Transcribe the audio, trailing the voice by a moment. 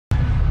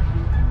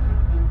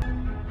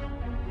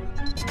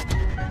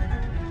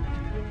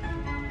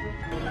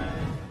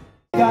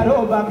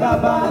garoba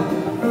kaba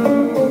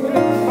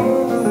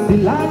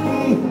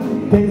silani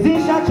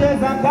penzisha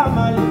cheza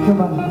kama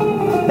lichuma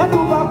na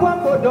tupa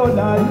kwako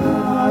dola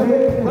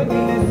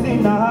wengine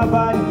sina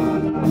habari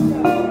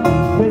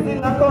penzi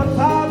lako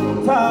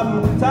tamu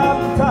tamu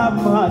tamu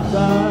tamu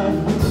hatari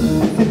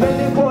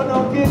sipendi kuona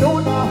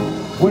ukinuna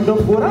wendo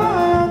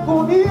furaha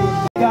yangu ni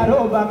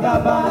garoba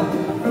kaba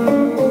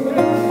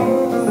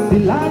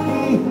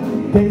silani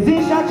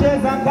penzisha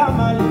cheza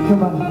kama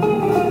lichuma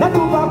na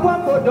tupa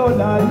kwako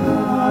dola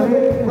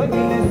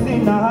wengine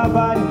sina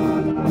habari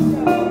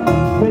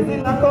penzi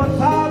lako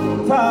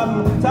tamu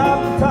tamu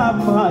tamu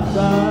tamu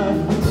hatari.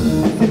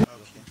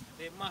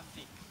 The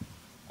Mafik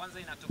kwanza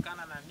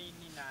inatokana na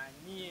nini na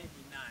nyie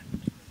ni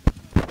nani?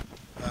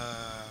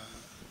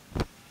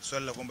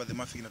 Swali la kwamba The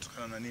Mafik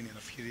inatokana na nini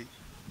nafikiri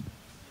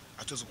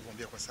hatuwezi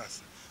kukuambia kwa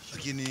sasa,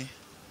 lakini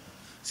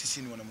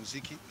sisi ni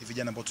wanamuziki, ni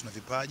vijana ambao tuna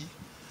vipaji.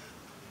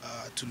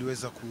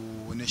 Tuliweza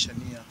kuonesha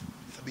nia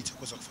thabiti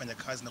kuweza kufanya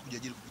kazi na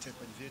kujiajiri kupitia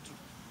vipaji vyetu.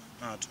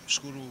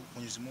 Tumshukuru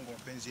Mwenyezi Mungu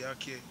mapenzi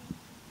yake.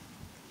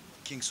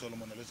 King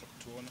Solomon aliweza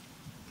kutuona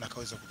na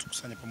akaweza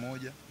kutukusanya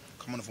pamoja.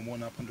 Kama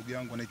unavyomuona hapa ndugu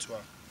yangu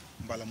anaitwa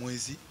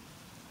Mbalamwezi.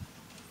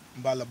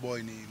 Mbala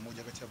boy ni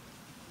mmoja kati ya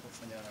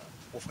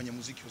wafanya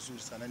muziki wazuri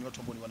sana. Ni watu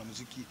ambao ni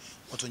wanamuziki,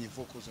 watu wenye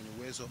vocals, wenye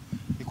uwezo.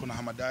 Niko na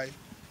Hamadai,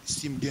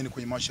 si mgeni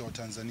kwenye maisha wa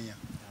Tanzania.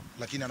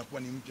 Lakini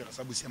anakuwa ni mpya kwa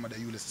sababu si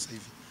Hamadai yule sasa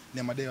hivi. Ni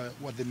Hamadai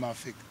wa The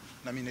Mafik.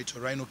 Na mimi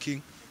naitwa Rhino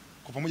King.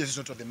 Kwa pamoja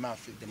sisi tunaitwa The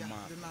Mafik.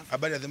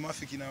 Habari ya The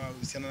Mafik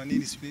inahusiana na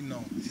nini? Sisi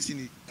no. Sisi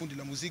ni kundi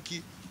la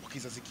muziki wa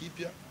kizazi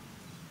kipya.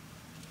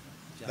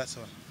 That's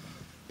all.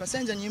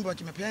 Passanger nyimbo ya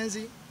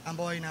kimapenzi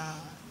ambayo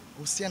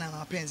inahusiana na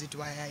mapenzi tu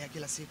ya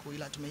kila siku,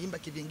 ila tumeimba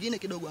kivingine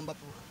kidogo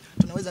ambapo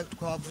tunaweza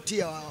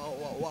tukawavutia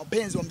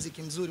wapenzi wa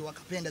muziki mzuri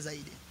wakapenda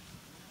zaidi.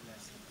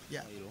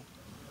 Yeah.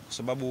 Kwa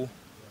sababu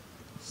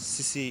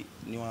sisi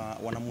ni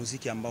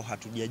wanamuziki ambao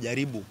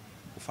hatujajaribu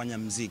kufanya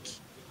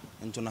muziki.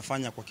 Na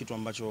tunafanya kwa kitu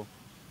ambacho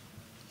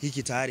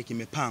hiki tayari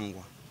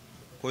kimepangwa.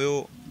 Kwa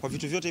hiyo kwa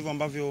vitu vyote hivyo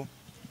ambavyo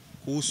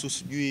kuhusu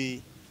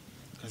sijui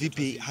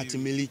vipi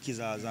hatimiliki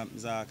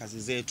za kazi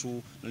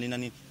zetu na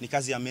ni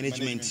kazi ya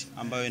management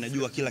ambayo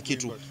inajua kila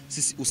kitu.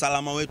 Sisi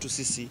usalama wetu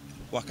sisi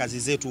wa kazi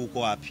zetu uko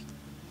wapi?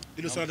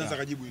 Hilo swali naweza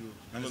kujibu hilo.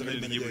 Naweza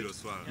kujibu hilo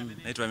swali.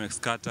 Naitwa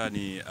Kapasta,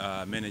 ni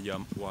Meneja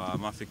wa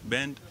Mafik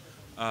Band.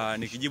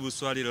 Nikijibu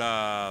swali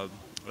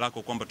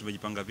lako kwamba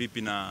tumejipanga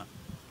vipi na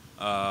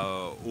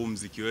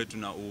muziki wetu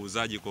na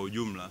uuzaji kwa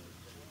ujumla.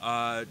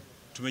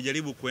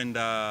 Tumejaribu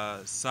kwenda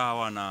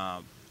sawa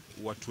na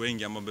watu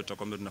wengi ambao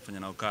tutakwambia tunafanya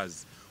nao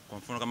kazi. Kwa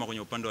mfano kama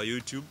kwenye upande wa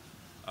YouTube,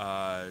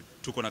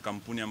 tuko na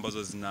kampuni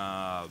ambazo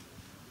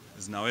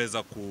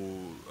zinaweza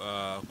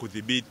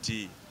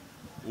kudhibiti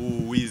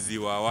wizi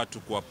wa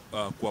watu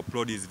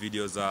kuupload hizo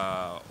video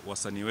za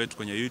wasanii wetu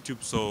kwenye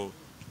YouTube, so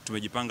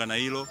tumejipanga na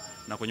hilo.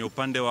 Na kwenye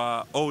upande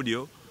wa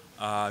audio,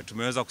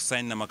 tumeweza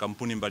kusign na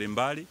makampuni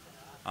mbalimbali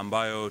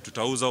ambayo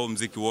tutauza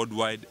muziki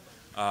worldwide,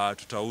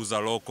 tutauza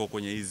local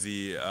kwenye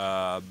hizi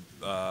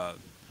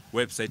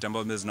website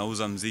ambazo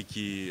zinauza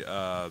muziki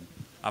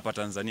hapa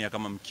Tanzania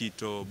kama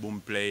Mkito,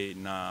 Boomplay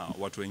na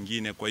watu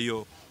wengine. Kwa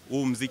hiyo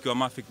huu muziki wa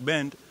Mafik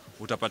Band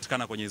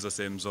utapatikana kwenye hizo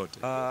sehemu zote.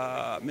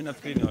 Mimi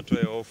nafikiri ni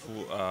watoe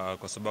hofu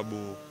kwa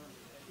sababu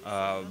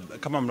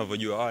kama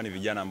mnavyojua hawa ni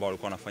vijana ambao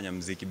walikuwa wanafanya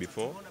muziki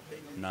before,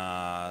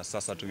 na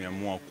sasa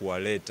tumeamua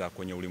kuwaleta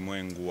kwenye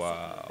ulimwengu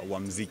wa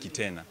muziki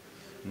tena.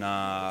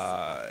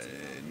 Na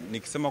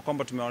nikisema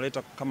kwamba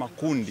tumewaleta kama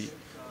kundi,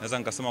 naweza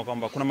nikasema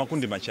kwamba kuna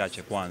makundi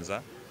machache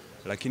kwanza,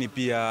 lakini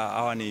pia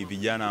hawa ni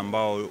vijana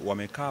ambao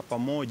wamekaa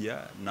pamoja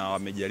na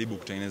wamejaribu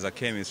kutengeneza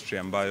chemistry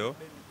ambayo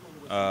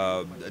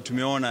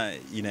tumeona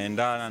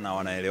inaendana na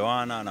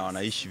wanaelewana na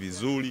wanaishi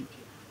vizuri.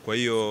 Kwa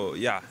hiyo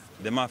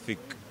The Mafik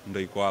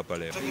ndio iko hapa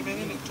leo.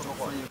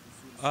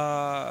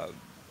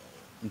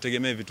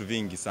 Mtegemee vitu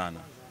vingi sana.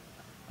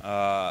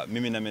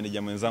 Mimi na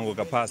meneja mwenzangu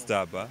Kapasta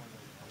hapa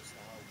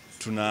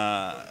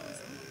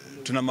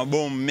tuna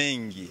mabomu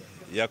mengi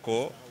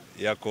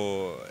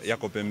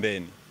yako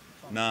pembeni.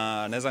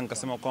 Na naweza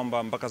nikasema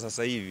kwamba mpaka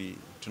sasa hivi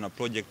tuna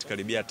project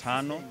karibia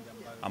 5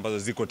 ambazo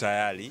ziko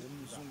tayari.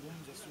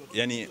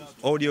 Yaani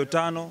audio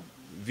 5,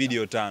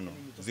 video 5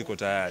 ziko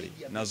tayari.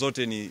 Na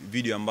zote ni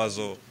video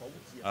ambazo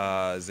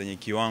zenye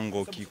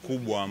kiwango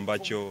kikubwa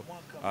ambacho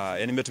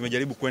yani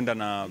tumejaribu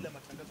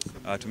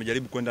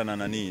kwenda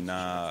na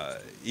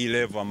hii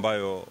level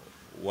ambayo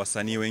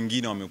wasanii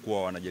wengine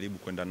wamekuwa wanajaribu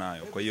kwenda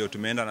nayo. Kwa hiyo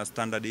tumeenda na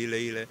standard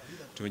ile.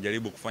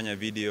 Tumejaribu kufanya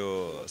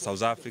video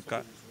South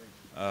Africa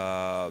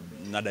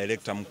na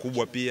director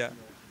mkubwa pia,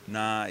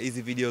 na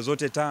hizi video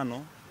zote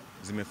 5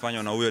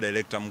 zimefanywa na huyo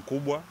director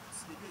mkubwa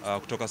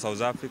kutoka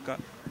South Africa,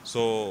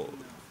 so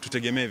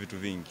tutegemee vitu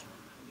vingi.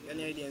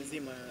 Yani idea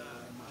nzima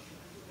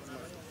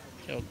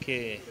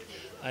Okay,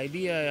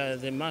 idea ya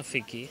The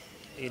Mafik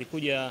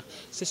ilikuja,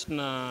 sisi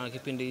tuna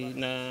kipindi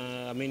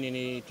na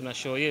tuna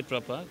show yetu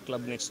hapa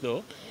Club Next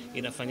Door,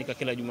 inafanyika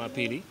kila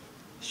Jumapili.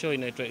 Show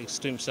inaitwa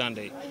Extreme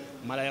Sunday.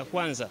 Mara ya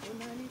kwanza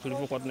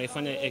tulipokuwa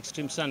tunaifanya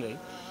Extreme Sunday,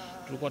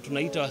 tulikuwa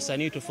tunaita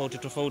wasanii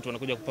tofauti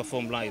wanakuja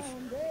kuperform live.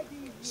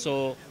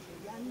 So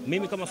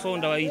mimi kama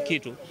founder wa hii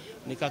kitu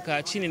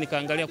nikakaa chini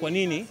nikaangalia kwa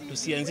nini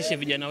tusianzishe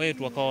vijana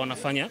wetu wakawa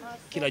wanafanya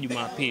kila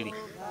Jumapili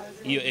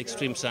hiyo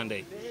Extreme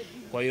Sunday.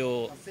 Kwa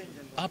hiyo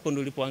hapo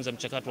ndio ulipoanza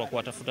mchakato wa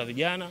kuwatafuta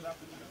vijana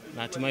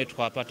na hatimaye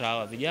tukawapata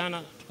hawa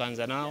vijana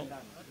tukaanza nao,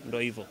 ndio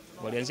hivyo.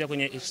 Walianzia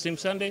kwenye Extreme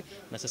Sunday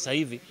na sasa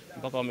hivi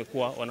mpaka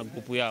wamekuwa wana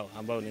grupu yao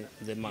ambao ni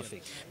The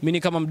Mafik. Mimi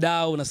kama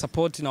mdau na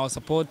support na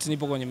wasupport,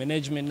 nipo kwenye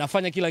management,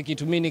 nafanya kila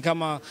kitu. Mimi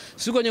kama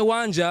si kwenye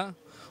uwanja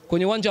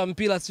wa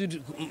mpira, si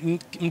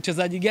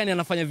mchezaji gani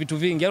anafanya vitu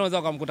vingi. Yaani unaweza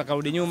ukamkuta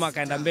karudi nyuma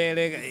kaenda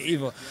mbele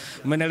hivyo.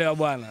 Umeelewa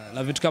bwana?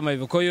 Na vitu kama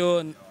hivyo. Kwa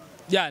hiyo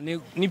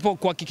nipo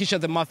kuhakikisha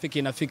The Mafik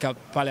inafika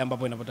pale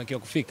ambapo inapotakiwa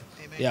kufika.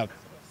 Yep.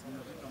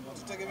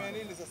 Tutegemea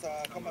nini sasa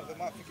kama The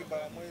Mafik,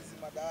 Mbalamwezi,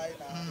 Hamadai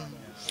na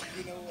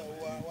wengine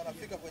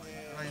wanafika kwenye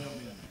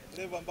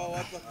level ambao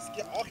watu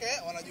wakisikia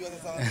wanajua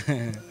sasa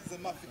The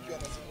Mafik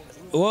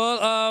wanazungumza?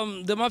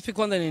 Well, The Mafik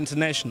kwanza ni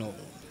international.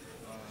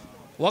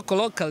 Wako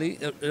locally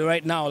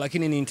right now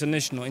lakini ni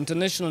international.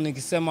 International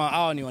nikisema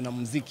hao ni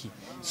wanamuziki.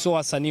 So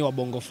wasanii wa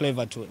Bongo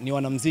Flavor tu, ni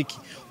wanamuziki.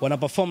 Wana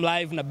perform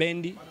live na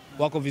bendi,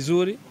 wako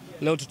vizuri.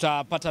 Leo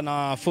tutapata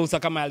na fursa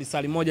kama ya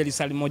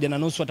lisali moja na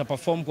nusu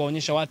wataperform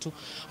kuwaonyesha watu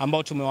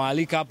ambao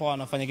tumewaalika hapa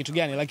wanafanya kitu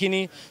gani.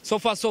 Lakini so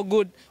far so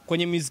good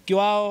kwenye muziki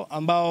wao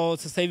ambao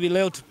sasa hivi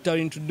leo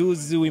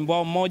tutaintroduce wimbo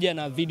wao mmoja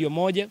na video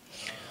moja.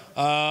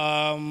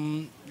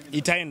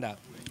 Itaenda.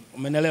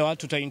 Umeelewa,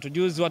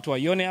 tutaintroduce watu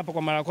waione hapa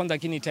kwa mara ya kwanza,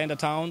 lakini itaenda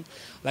town.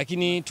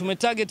 Lakini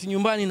tumetarget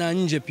nyumbani na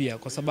nje pia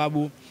kwa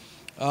sababu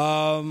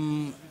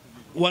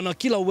wana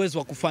kila uwezo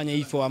wa kufanya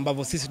hivyo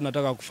ambavyo sisi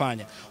tunataka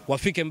kufanya.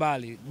 Wafike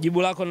mbali.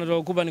 Jibu lako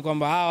ninalokupa ni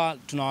kwamba hawa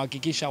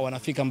tunahakikisha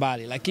wanafika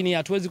mbali. Lakini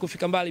hatuwezi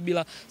kufika mbali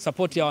bila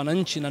support ya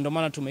wananchi, na ndio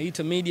maana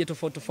tumeita media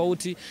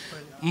tofauti.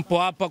 Mpo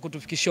hapa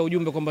kutufikishia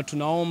ujumbe kwamba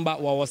tunaomba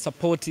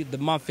wasupport The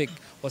Mafik,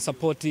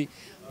 wasupport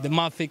The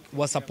Mafik,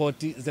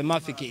 wasupport The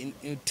Mafik.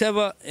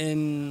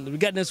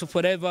 Regardless of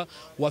whatever,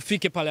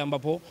 wafike pale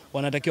ambapo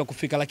wanatakiwa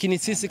kufika. Lakini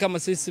sisi kama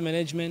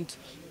management,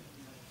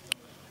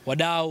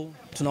 wadau,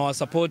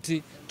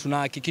 tunawasupporti,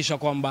 tunahakikisha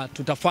kwamba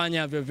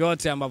tutafanya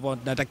vyovyote ambavyo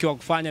tunatakiwa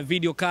kufanya.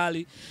 Video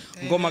kali,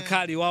 ngoma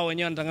kali, wao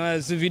wenyewe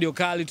wanatangaza video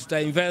kali,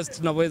 tutainvest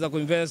tunaweza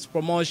kuinvest,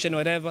 promotion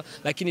whatever.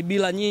 Lakini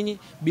bila nyinyi,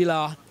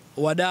 bila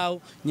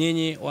wadau,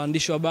 nyinyi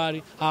waandishi wa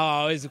habari, hawa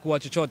hawezi kuwa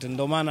chochote.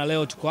 Ndio maana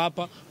leo tuko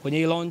hapa kwenye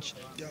hii launch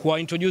kuwa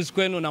introduce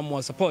kwenu na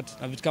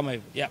muwasupport na vitu kama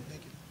hivyo.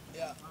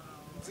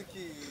 Muziki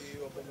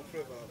wa Bongo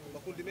Flava,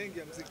 makundi mengi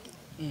ya muziki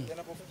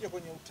yanapofikia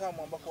kwenye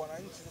utamu ambako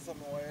wananchi sasa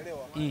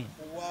wamewaelewa,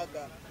 uwaga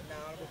na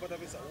wanapopata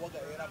pesa uwaga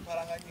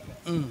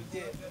yanaparanganyika.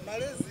 Je,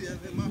 malezi ya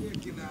The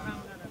Mafik na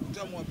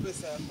utamu wa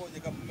pesa yakoje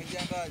kama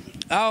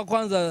mmejiandaje?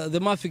 Kwanza The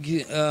Mafik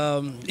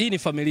hii ni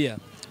familia.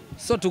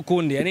 Sio tu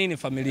kundi, yani hii ni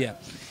familia.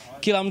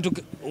 Kila mtu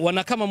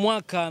wana kama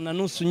mwaka na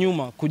nusu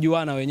nyuma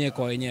kujuana wenyewe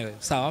kwa wenyewe.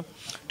 Sawa?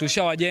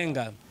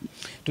 Tushawajenga.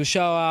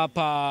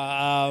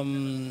 Tushawapa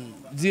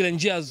zile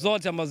njia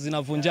zote ambazo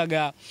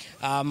zinavunjaga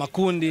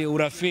makundi,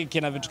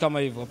 urafiki na vitu kama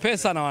hivyo.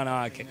 Pesa na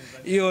wanawake.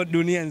 Hiyo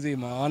dunia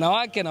nzima,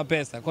 wanawake na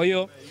pesa. Kwa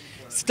hiyo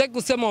sitaki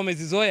kusema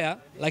wamezizoea,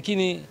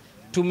 lakini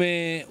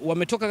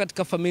wametoka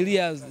katika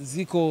familia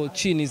ziko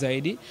chini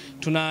zaidi.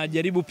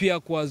 Tunajaribu pia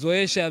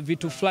kuwazoesha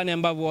vitu fulani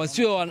ambavyo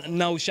wasio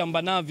na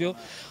ushamba navyo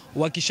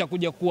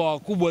wakishakuja kuwa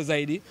wakubwa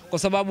zaidi, kwa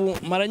sababu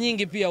mara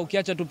nyingi pia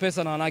ukiacha tu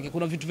pesa na wanawake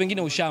kuna vitu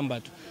vingine ushamba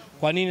tu.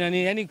 Kwa nini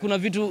nani? Yani kuna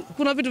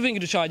vitu vingi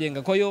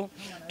tushawajenga. Kwa hiyo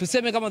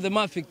tuseme kama The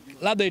Mafik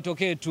labda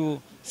itokee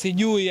tu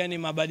sijui yani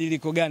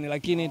mabadiliko gani,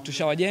 lakini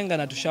tushawajenga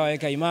na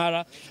tushawaweka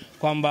imara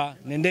kwamba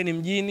nendeni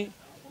mjini,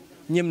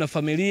 nyinyi mna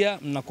familia,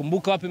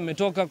 mnakumbuka wapi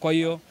mmetoka. Kwa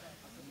hiyo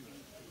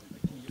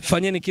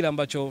fanyeni kile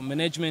ambacho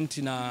management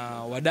na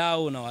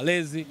wadau na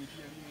walezi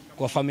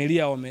kwa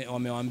familia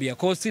wamewaambia.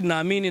 Kwa hiyo sisi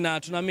naamini na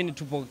tunaamini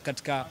tupo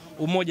katika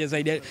umoja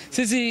zaidi.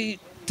 Sisi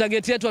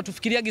target yetu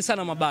hatufikiriagi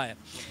sana mabaya.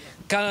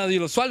 Kana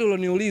hilo swali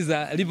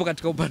uloniuliza lipo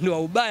katika upande wa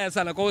ubaya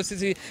sana. Kwa hiyo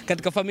sisi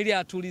katika familia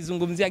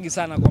hatulizungumziagi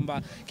sana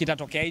kwamba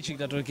kitatokea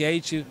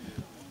hichi.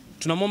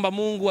 Tunamwomba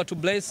Mungu atu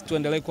bless,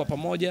 tuendelee kuwa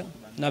pamoja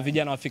na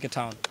vijana wafike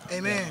town.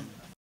 Amen.